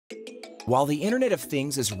While the Internet of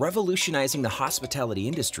Things is revolutionizing the hospitality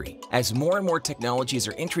industry, as more and more technologies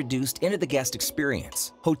are introduced into the guest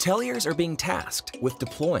experience, hoteliers are being tasked with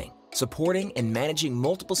deploying, supporting, and managing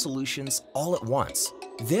multiple solutions all at once.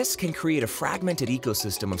 This can create a fragmented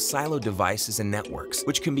ecosystem of siloed devices and networks,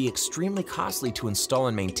 which can be extremely costly to install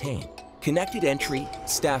and maintain. Connected entry,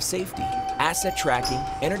 staff safety, asset tracking,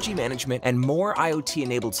 energy management, and more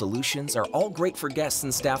IoT-enabled solutions are all great for guests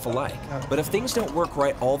and staff alike. But if things don't work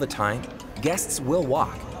right all the time, guests will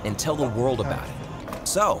walk and tell the world about it.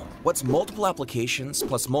 So, what's multiple applications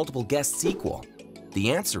plus multiple guests equal?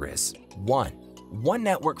 The answer is one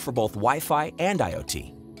network for both Wi-Fi and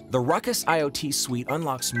IoT. The Ruckus IoT suite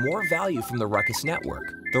unlocks more value from the Ruckus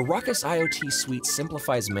network. The Ruckus IoT suite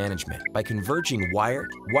simplifies management by converging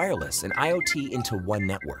wired, wireless, and IoT into one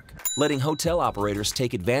network, letting hotel operators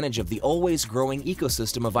take advantage of the always growing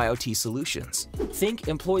ecosystem of IoT solutions. Think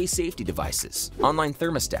employee safety devices, online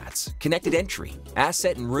thermostats, connected entry,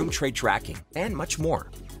 asset and room tray tracking, and much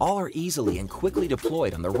more. All are easily and quickly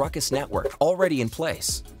deployed on the Ruckus network already in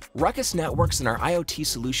place. Ruckus Networks and our IoT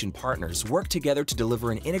solution partners work together to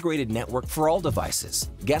deliver an integrated network for all devices,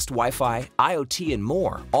 guest Wi-Fi, IoT, and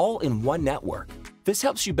more, all in one network. This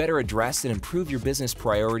helps you better address and improve your business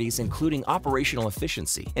priorities, including operational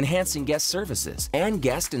efficiency, enhancing guest services, and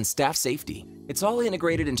guest and staff safety. It's all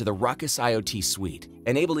integrated into the Ruckus IoT suite,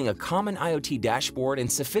 enabling a common IoT dashboard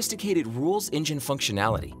and sophisticated rules engine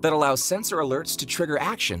functionality that allows sensor alerts to trigger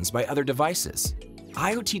actions by other devices.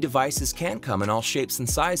 IoT devices can come in all shapes and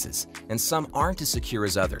sizes, and some aren't as secure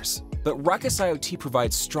as others. But Ruckus IoT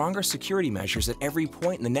provides stronger security measures at every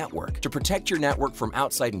point in the network to protect your network from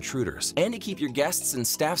outside intruders and to keep your guests' and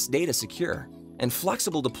staff's data secure. And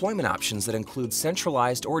flexible deployment options that include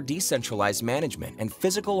centralized or decentralized management and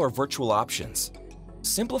physical or virtual options.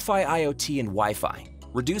 Simplify IoT and Wi-Fi,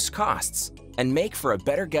 reduce costs, and make for a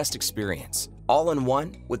better guest experience, all in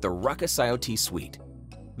one with the Ruckus IoT suite.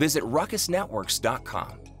 Visit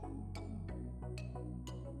ruckusnetworks.com.